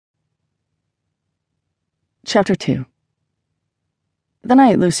Chapter 2. The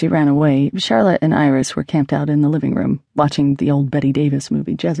night Lucy ran away, Charlotte and Iris were camped out in the living room, watching the old Betty Davis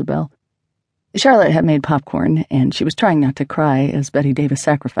movie Jezebel. Charlotte had made popcorn, and she was trying not to cry as Betty Davis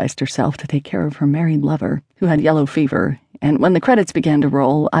sacrificed herself to take care of her married lover, who had yellow fever, and when the credits began to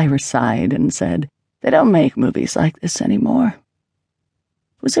roll, Iris sighed and said, "They don't make movies like this anymore."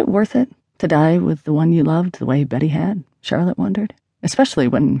 Was it worth it to die with the one you loved the way Betty had? Charlotte wondered, especially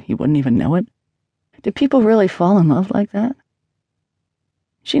when he wouldn't even know it. Did people really fall in love like that?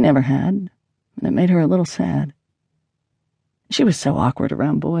 She never had, and it made her a little sad. She was so awkward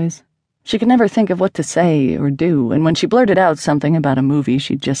around boys. She could never think of what to say or do, and when she blurted out something about a movie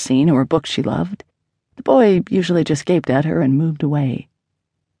she'd just seen or a book she loved, the boy usually just gaped at her and moved away.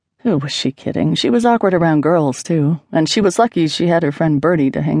 Who was she kidding? She was awkward around girls, too, and she was lucky she had her friend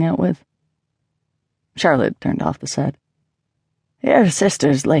Bertie to hang out with. Charlotte turned off the set. "Your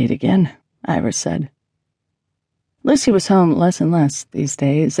sister's late again," Iris said. Lucy was home less and less these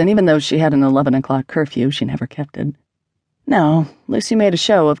days, and even though she had an 11 o'clock curfew, she never kept it. No, Lucy made a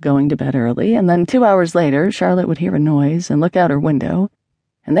show of going to bed early, and then 2 hours later, Charlotte would hear a noise and look out her window,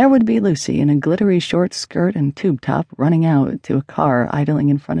 and there would be Lucy in a glittery short skirt and tube top running out to a car idling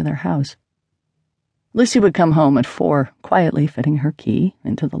in front of their house. Lucy would come home at 4, quietly fitting her key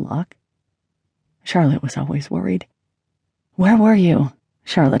into the lock. Charlotte was always worried. "Where were you?"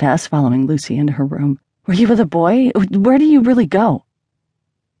 Charlotte asked, following Lucy into her room. "Were you with a boy? Where do you really go?"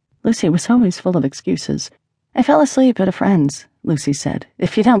 Lucy was always full of excuses. "I fell asleep at a friend's," Lucy said.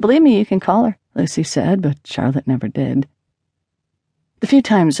 "If you don't believe me, you can call her," Lucy said, but Charlotte never did. The few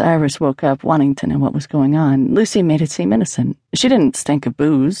times Iris woke up wanting to know what was going on, Lucy made it seem innocent. She didn't stink of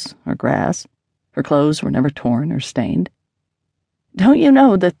booze or grass. Her clothes were never torn or stained. "Don't you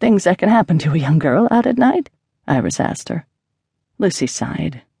know the things that can happen to a young girl out at night?" Iris asked her. Lucy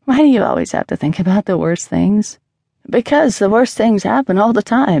sighed. "Why do you always have to think about the worst things?" "Because the worst things happen all the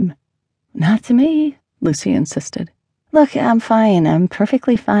time." "Not to me," Lucy insisted. "Look, I'm fine. I'm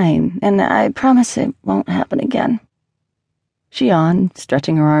perfectly fine, and I promise it won't happen again." She yawned,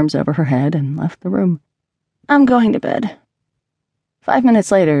 stretching her arms over her head, and left the room. "I'm going to bed." 5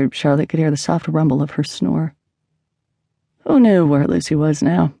 minutes later, Charlotte could hear the soft rumble of her snore. Who knew where Lucy was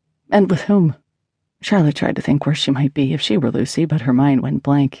now, and with whom? Charlotte tried to think where she might be if she were Lucy, but her mind went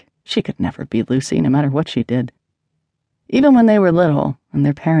blank. She could never be Lucy, no matter what she did. Even when they were little, and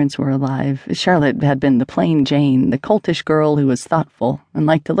their parents were alive, Charlotte had been the plain Jane, the coltish girl who was thoughtful and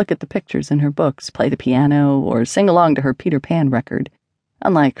liked to look at the pictures in her books, play the piano, or sing along to her Peter Pan record,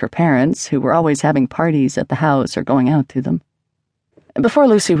 unlike her parents, who were always having parties at the house or going out to them. Before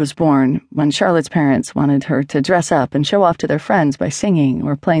Lucy was born, when Charlotte's parents wanted her to dress up and show off to their friends by singing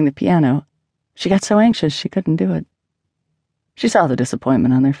or playing the piano, she got so anxious she couldn't do it. She saw the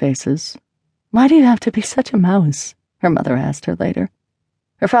disappointment on their faces. "Why do you have to be such a mouse?" her mother asked her later.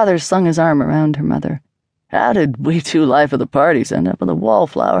 Her father slung his arm around her mother. "How did we two life of the parties end up with a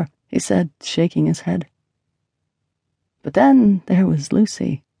wallflower?" he said, shaking his head. But then there was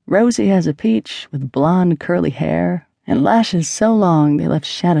Lucy, rosy as a peach, with blonde curly hair, and lashes so long they left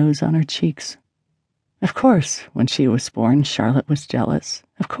shadows on her cheeks. Of course, when she was born, Charlotte was jealous.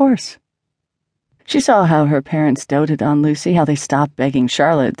 Of course. She saw how her parents doted on Lucy, how they stopped begging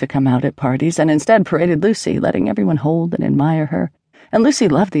Charlotte to come out at parties and instead paraded Lucy, letting everyone hold and admire her. And Lucy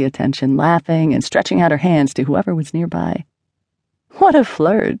loved the attention, laughing and stretching out her hands to whoever was nearby. "What a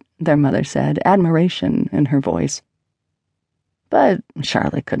flirt," their mother said, admiration in her voice. But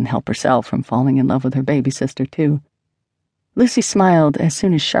Charlotte couldn't help herself from falling in love with her baby sister, too. Lucy smiled as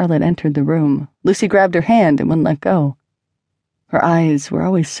soon as Charlotte entered the room. Lucy grabbed her hand and wouldn't let go. Her eyes were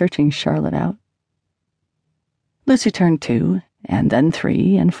always searching Charlotte out. Lucy turned 2, and then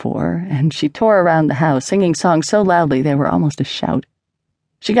 3 and 4, and she tore around the house, singing songs so loudly they were almost a shout.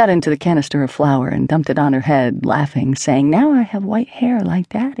 She got into the canister of flour and dumped it on her head, laughing, saying, "Now I have white hair like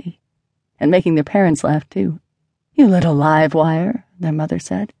Daddy," and making their parents laugh too. "You little live wire," their mother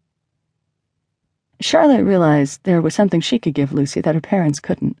said. Charlotte realized there was something she could give Lucy that her parents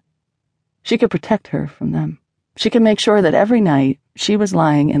couldn't. She could protect her from them. She could make sure that every night she was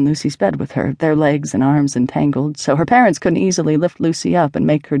lying in Lucy's bed with her, their legs and arms entangled, so her parents couldn't easily lift Lucy up and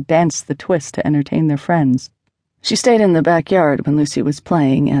make her dance the twist to entertain their friends. She stayed in the backyard when Lucy was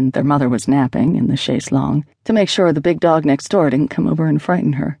playing and their mother was napping in the chaise longue to make sure the big dog next door didn't come over and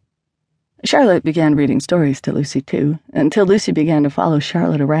frighten her. Charlotte began reading stories to Lucy, too, until Lucy began to follow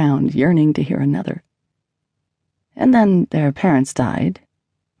Charlotte around, yearning to hear another. And then their parents died,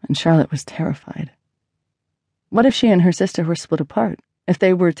 and Charlotte was terrified. What if she and her sister were split apart? If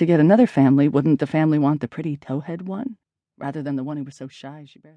they were to get another family, wouldn't the family want the pretty towhead one, rather than the one who was so shy she barely